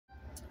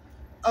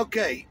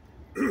Okay.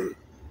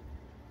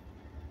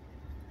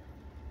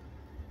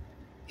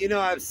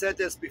 I've said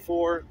this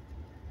before,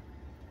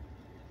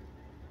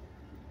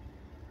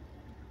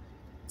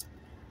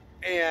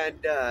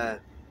 and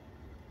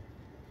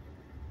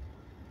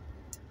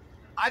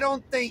I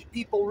don't think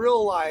people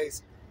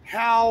realize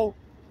how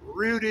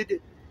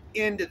rooted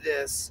into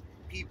this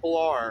people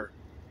are.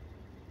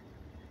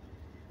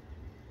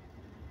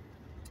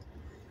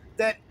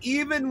 That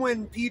even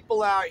when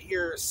people out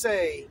here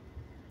say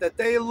that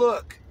they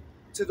look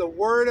to the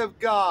Word of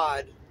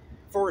God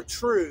for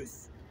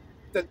truth,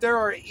 that there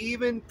are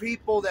even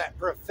people that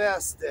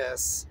profess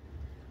this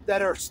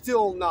that are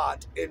still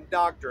not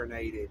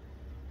indoctrinated.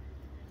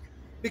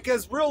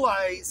 Because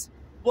realize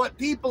what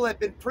people have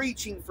been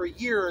preaching for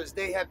years,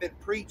 they have been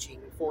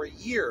preaching for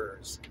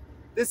years.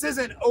 This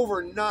isn't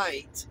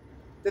overnight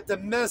that the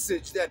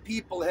message that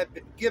people have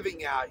been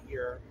giving out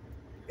here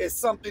is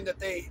something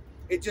that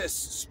it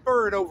just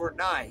spurred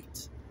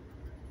overnight.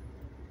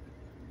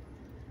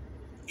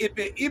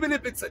 Even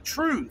if it's a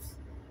truth,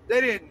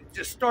 they didn't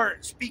just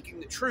start speaking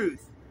the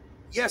truth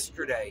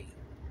yesterday.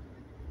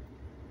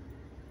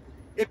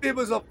 If it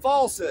was a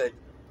falsehood,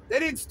 they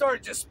didn't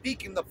start just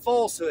speaking the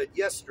falsehood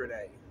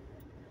yesterday.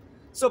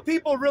 So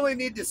people really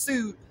need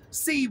to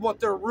see what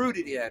they're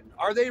rooted in.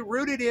 Are they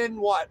rooted in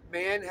what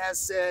man has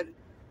said,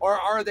 or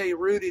are they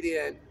rooted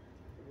in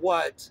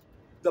what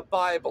the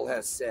Bible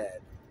has said?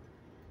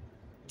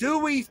 Do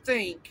we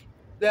think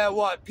that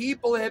what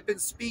people have been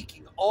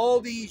speaking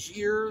all these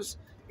years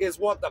is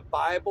what the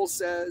Bible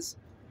says,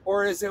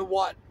 or is it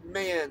what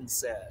man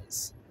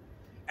says?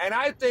 And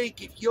I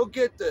think if you'll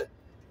get the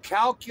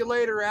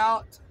calculator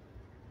out,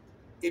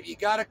 if you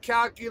got a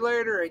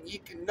calculator and you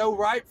can know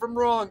right from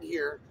wrong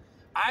here,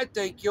 I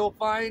think you'll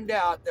find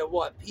out that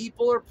what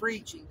people are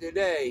preaching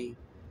today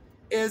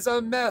is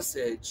a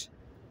message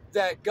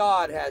that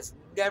God has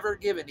never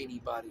given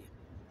anybody.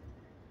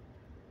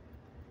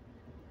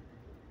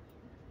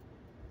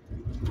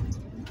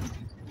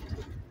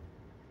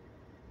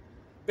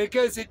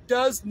 Because it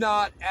does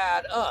not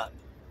add up.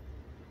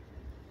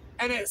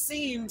 And it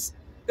seems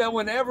that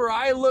whenever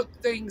I look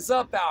things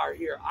up out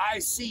here, I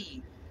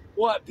see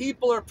what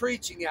people are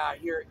preaching out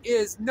here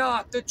is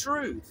not the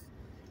truth.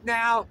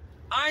 Now,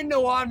 I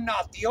know I'm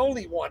not the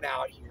only one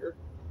out here,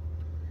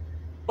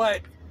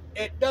 but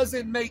it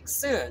doesn't make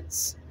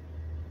sense.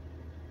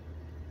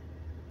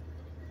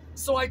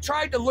 So I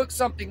tried to look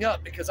something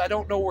up because I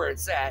don't know where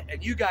it's at,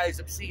 and you guys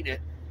have seen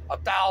it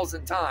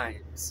 1,000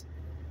 times.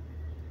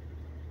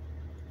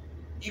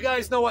 You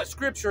guys know what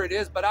scripture it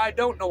is, but I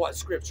don't know what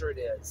scripture it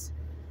is.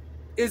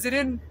 Is it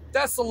in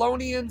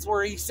Thessalonians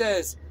where he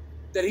says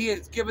that he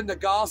has given the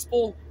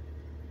gospel?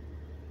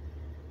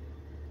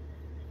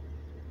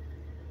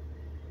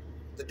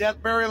 The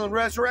death, burial, and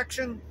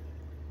resurrection?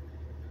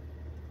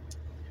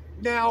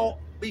 Now,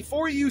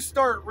 before you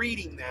start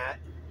reading that,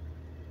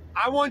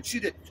 I want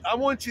you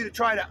to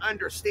try to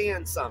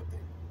understand something.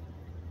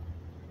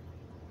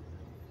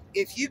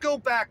 If you go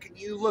back and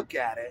you look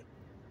at it,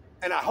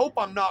 and I hope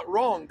I'm not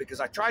wrong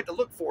because I tried to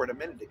look for it a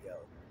minute ago.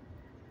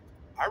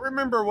 I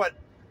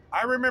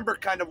remember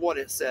kind of what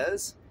it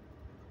says.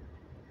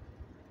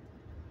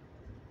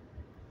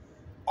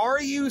 Are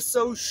you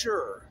so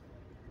sure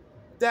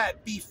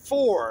that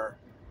before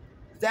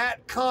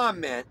that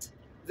comment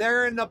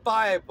there in the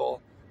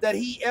Bible that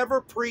he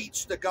ever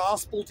preached the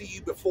gospel to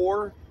you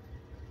before?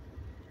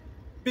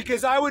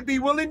 Because I would be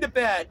willing to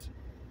bet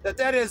that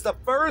that is the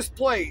first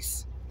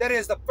place, that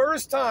is the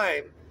first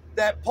time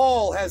that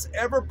Paul has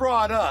ever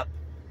brought up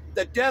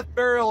the death,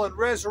 burial, and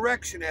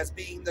resurrection as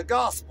being the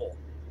gospel.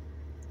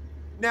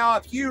 Now,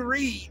 if you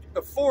read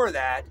before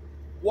that,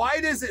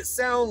 why does it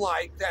sound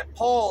like that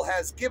Paul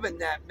has given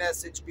that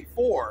message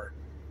before?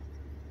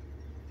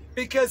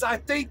 Because I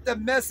think the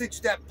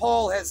message that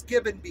Paul has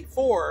given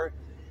before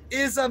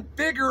is a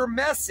bigger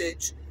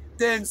message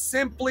than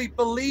simply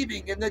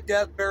believing in the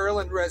death, burial,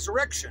 and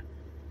resurrection.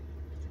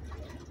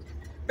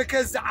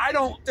 Because I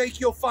don't think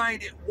you'll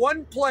find it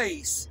one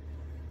place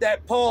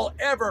that Paul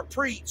ever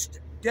preached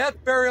death,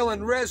 burial,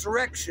 and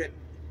resurrection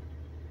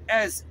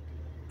as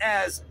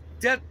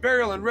death,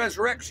 burial, and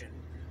resurrection.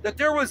 That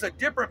there was a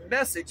different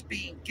message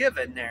being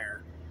given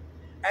there.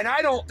 And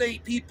I don't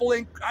think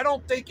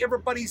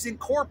everybody's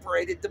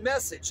incorporated the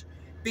message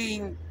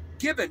being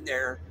given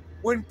there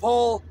when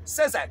Paul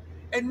says that.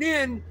 And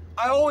then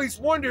I always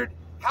wondered,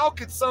 how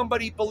could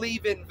somebody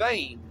believe in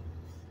vain?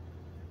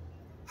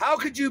 How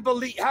could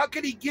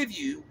he give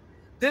you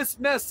this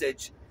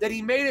message that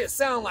he made it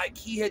sound like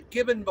he had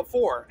given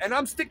before? And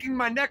I'm sticking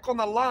my neck on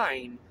the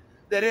line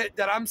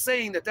that I'm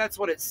saying that that's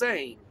what it's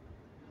saying.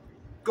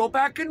 Go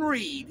back and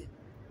read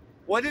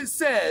what it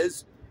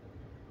says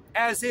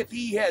as if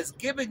he has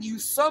given you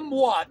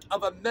somewhat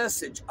of a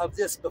message of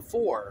this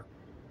before.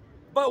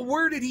 But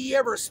where did he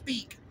ever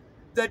speak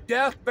the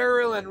death,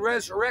 burial, and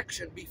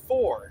resurrection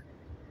before?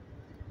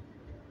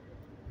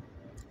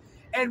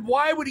 And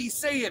why would he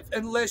say it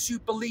unless you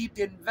believed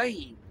in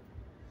vain?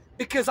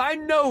 Because I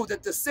know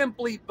that the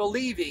simply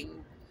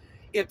believing,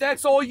 if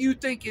that's all you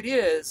think it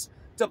is,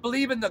 to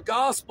believe in the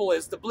gospel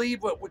is to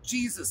believe what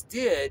Jesus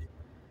did,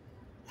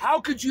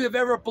 how could you have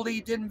ever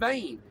believed in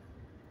vain?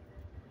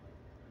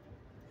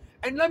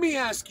 And let me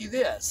ask you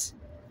this.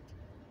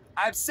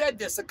 I've said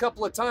this a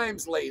couple of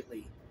times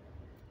lately.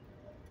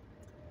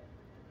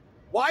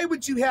 Why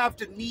would you have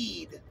to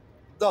need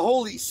the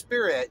Holy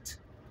Spirit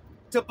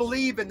to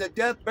believe in the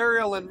death,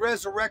 burial, and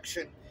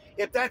resurrection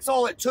if that's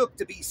all it took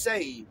to be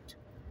saved?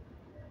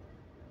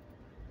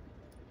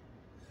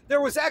 There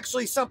was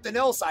actually something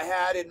else I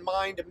had in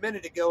mind a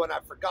minute ago and I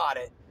forgot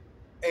it.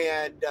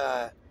 And,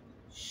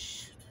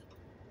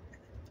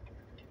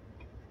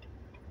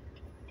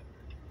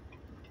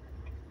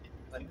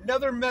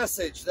 another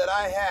message that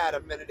I had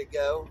a minute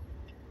ago.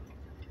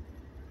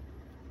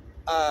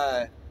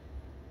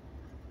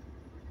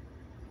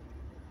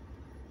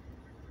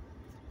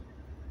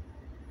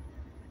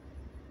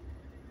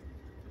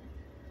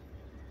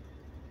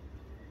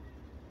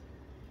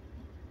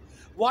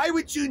 Why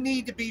would you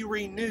need to be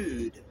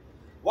renewed?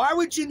 Why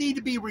would you need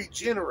to be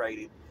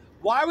regenerated?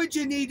 Why would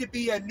you need to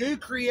be a new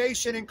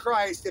creation in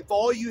Christ if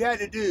all you had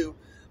to do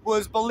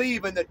was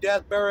believe in the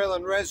death, burial,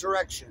 and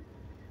resurrection?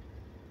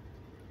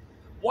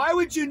 Why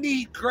would you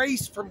need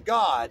grace from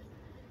God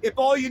if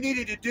all you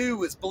needed to do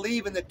was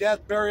believe in the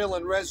death, burial,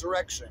 and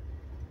resurrection?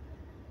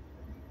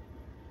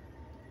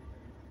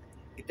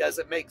 It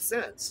doesn't make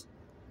sense.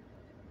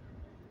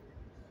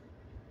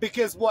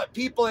 Because what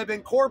people have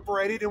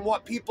incorporated and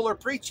what people are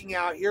preaching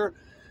out here,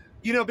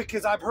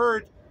 because I've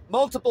heard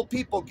multiple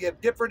people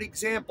give different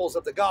examples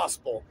of the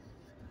gospel.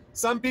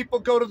 Some people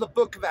go to the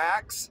book of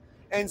Acts,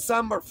 and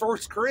some are 1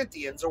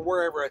 Corinthians or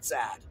wherever it's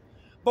at.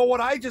 But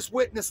what I just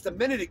witnessed a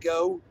minute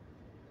ago,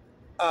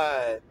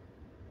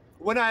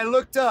 when I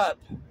looked up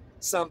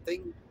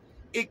something,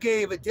 it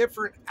gave a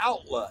different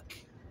outlook.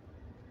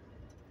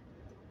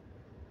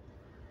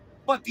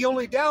 But the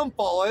only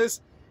downfall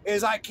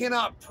is I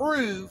cannot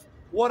prove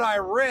what I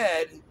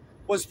read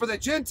was for the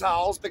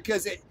Gentiles,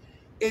 because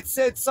it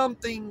said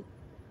something,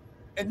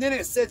 and then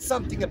it said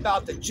something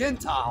about the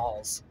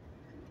Gentiles.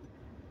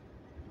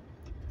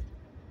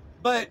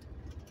 But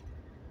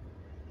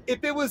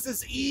if it was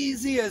as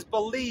easy as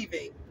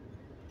believing,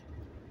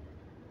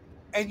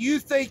 and you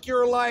think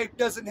your life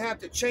doesn't have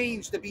to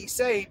change to be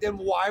saved, then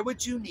why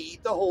would you need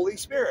the Holy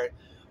Spirit?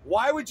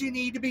 Why would you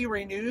need to be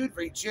renewed,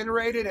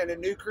 regenerated, and a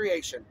new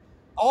creation?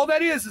 All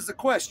that is a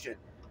question.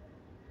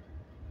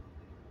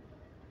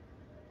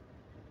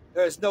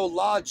 There's no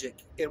logic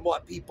in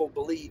what people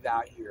believe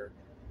out here.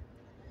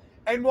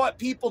 And what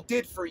people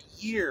did for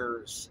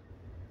years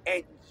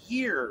and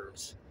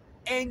years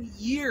and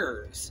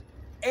years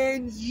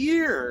and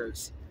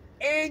years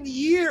and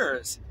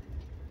years.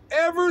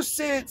 Ever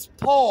since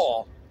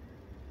Paul,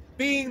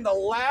 being the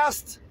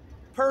last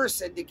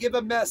person to give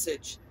a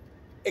message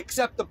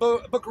except the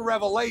book of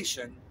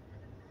Revelation,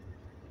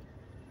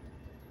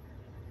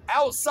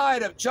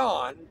 outside of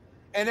John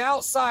and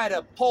outside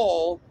of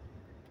Paul,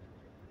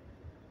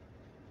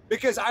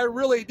 because I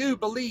really do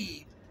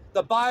believe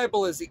the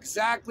Bible is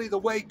exactly the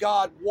way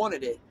God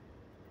wanted it.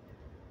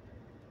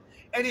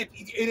 And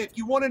if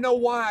you want to know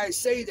why I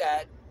say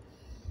that,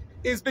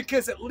 is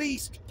because at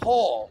least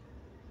Paul,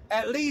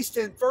 at least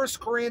in 1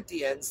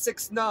 Corinthians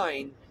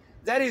 6:9,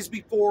 that is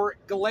before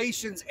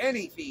Galatians and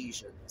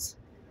Ephesians.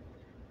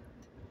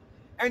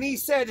 And he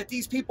said that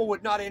these people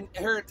would not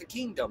inherit the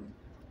kingdom.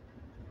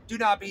 Do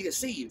not be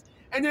deceived.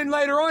 And then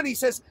later on he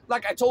says,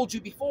 like I told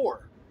you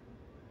before.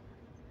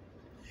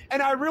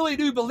 And I really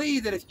do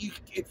believe that if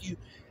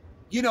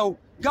you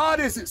God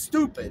isn't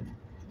stupid.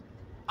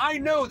 I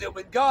know that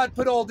when God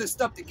put all this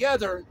stuff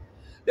together,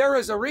 there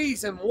is a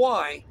reason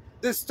why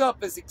this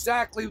stuff is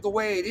exactly the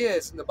way it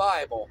is in the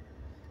Bible.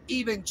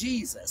 Even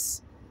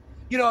Jesus.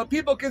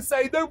 People can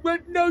say, there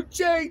wasn't no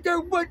J, there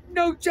wasn't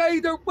no J,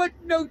 there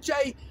wasn't no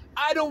J.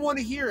 I don't want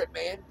to hear it,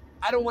 man.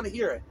 I don't want to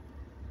hear it.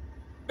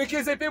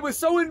 Because if it was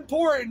so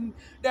important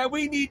that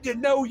we need to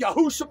know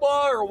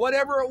Yahushua or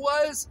whatever it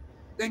was,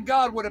 then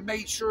God would have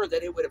made sure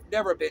that it would have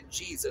never been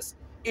Jesus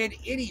in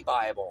any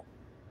Bible.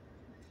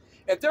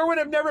 If there would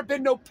have never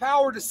been no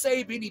power to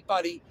save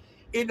anybody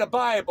in the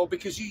Bible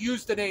because you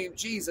used the name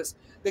Jesus,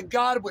 then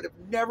God would have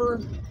never,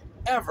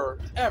 ever,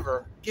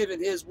 ever given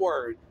his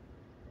word.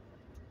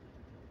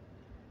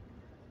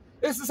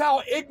 This is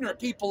how ignorant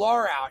people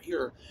are out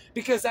here,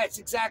 because that's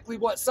exactly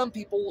what some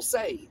people will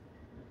say.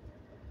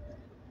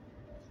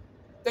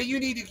 That you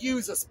need to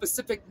use a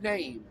specific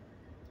name.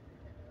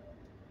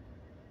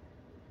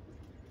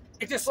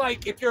 It's just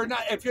like if you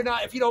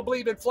don't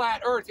believe in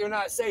flat earth, you're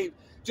not saved.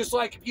 Just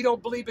like if you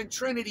don't believe in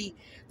Trinity,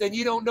 then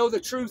you don't know the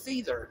truth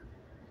either.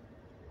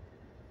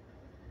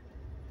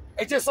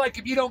 It's just like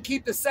if you don't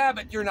keep the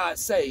Sabbath, you're not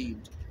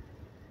saved.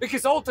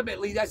 Because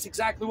ultimately, that's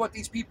exactly what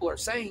these people are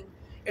saying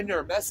in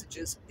their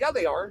messages. Yeah,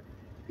 they are.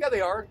 Yeah, they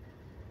are.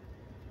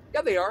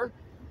 Yeah, they are.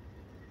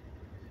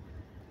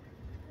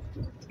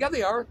 Yeah,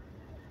 they are.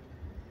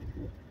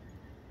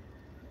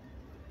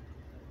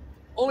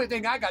 Only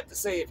thing I got to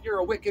say, if you're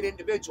a wicked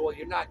individual,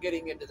 you're not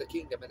getting into the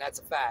kingdom, and that's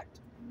a fact.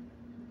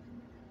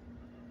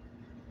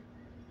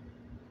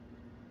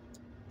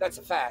 That's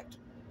a fact.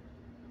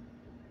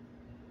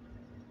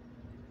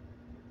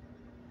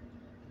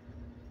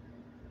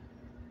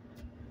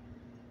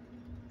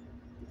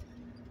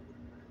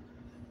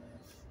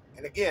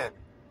 And again,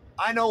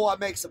 I know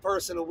what makes a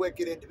person a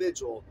wicked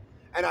individual,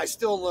 and I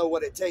still know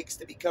what it takes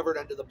to be covered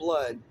under the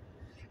blood.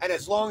 And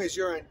as long as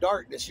you're in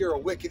darkness, you're a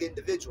wicked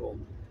individual.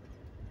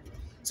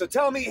 So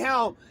tell me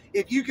how,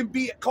 if you can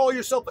call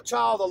yourself a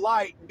child of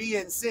light and be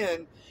in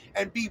sin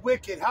and be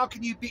wicked, how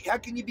can you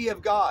be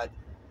of God?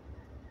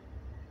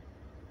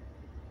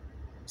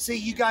 See,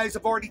 you guys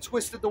have already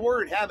twisted the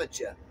word, haven't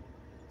you?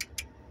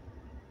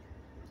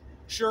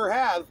 Sure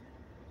have.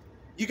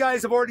 You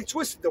guys have already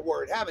twisted the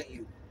word, haven't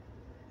you?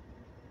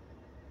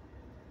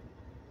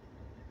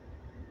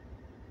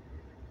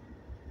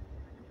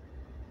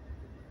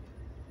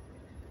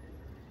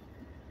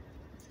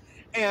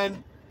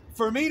 And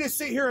for me to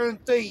sit here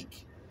and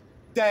think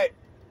that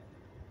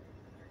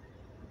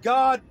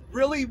God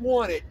really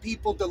wanted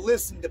people to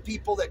listen to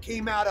people that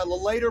came out at a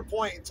later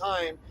point in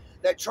time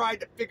that tried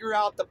to figure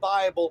out the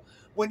Bible,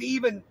 when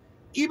even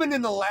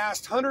in the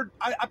last 100,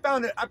 I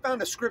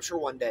found a scripture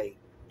one day,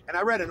 and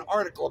I read an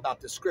article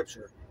about this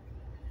scripture.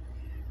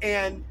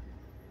 And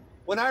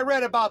when I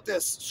read about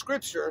this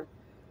scripture,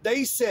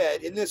 they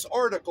said in this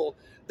article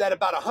that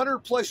about 100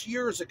 plus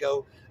years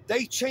ago,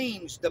 they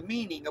changed the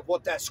meaning of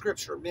what that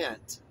scripture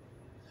meant.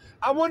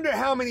 I wonder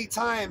how many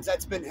times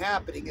that's been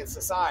happening in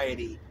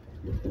society,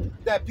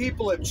 that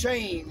people have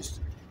changed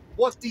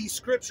what these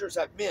scriptures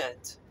have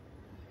meant,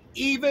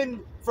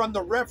 even from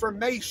the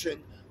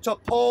Reformation to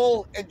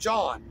Paul and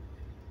John.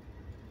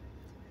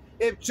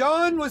 If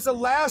John was the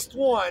last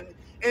one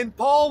and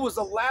Paul was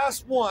the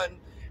last one,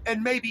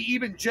 and maybe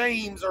even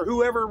James or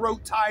whoever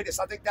wrote Titus,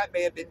 I think that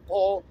may have been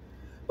Paul.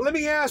 But let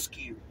me ask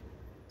you,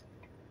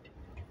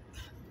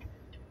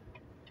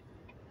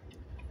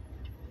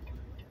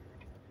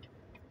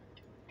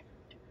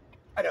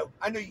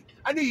 I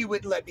knew you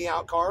wouldn't let me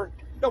out, Car.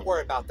 Don't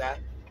worry about that.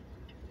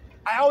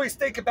 I always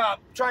think about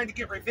trying to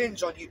get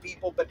revenge on you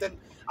people, but then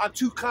I'm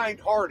too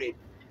kind-hearted.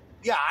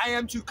 Yeah, I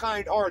am too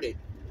kind-hearted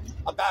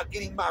about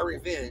getting my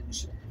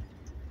revenge.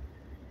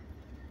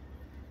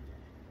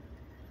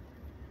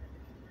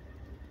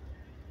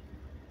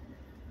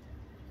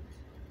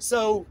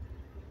 So,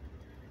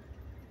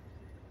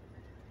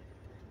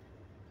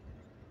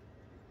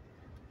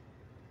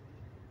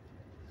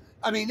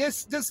 I mean,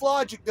 this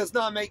logic does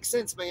not make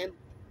sense, man.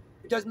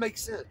 It doesn't make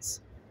sense.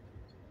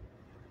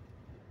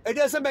 It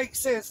doesn't make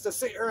sense to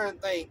sit here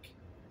and think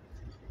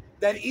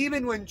that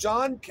even when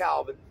John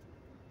Calvin,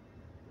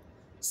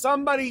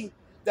 somebody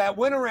that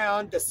went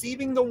around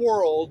deceiving the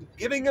world,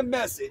 giving a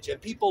message,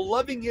 and people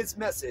loving his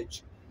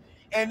message,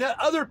 and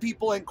other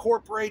people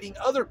incorporating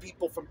other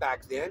people from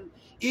back then,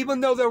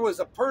 even though there was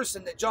a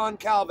person that John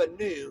Calvin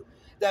knew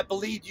that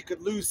believed you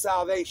could lose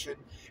salvation,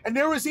 and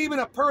there was even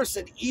a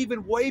person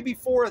even way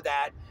before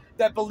that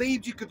that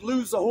believed you could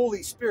lose the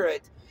Holy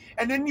Spirit,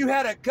 and then you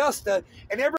had Augusta, and every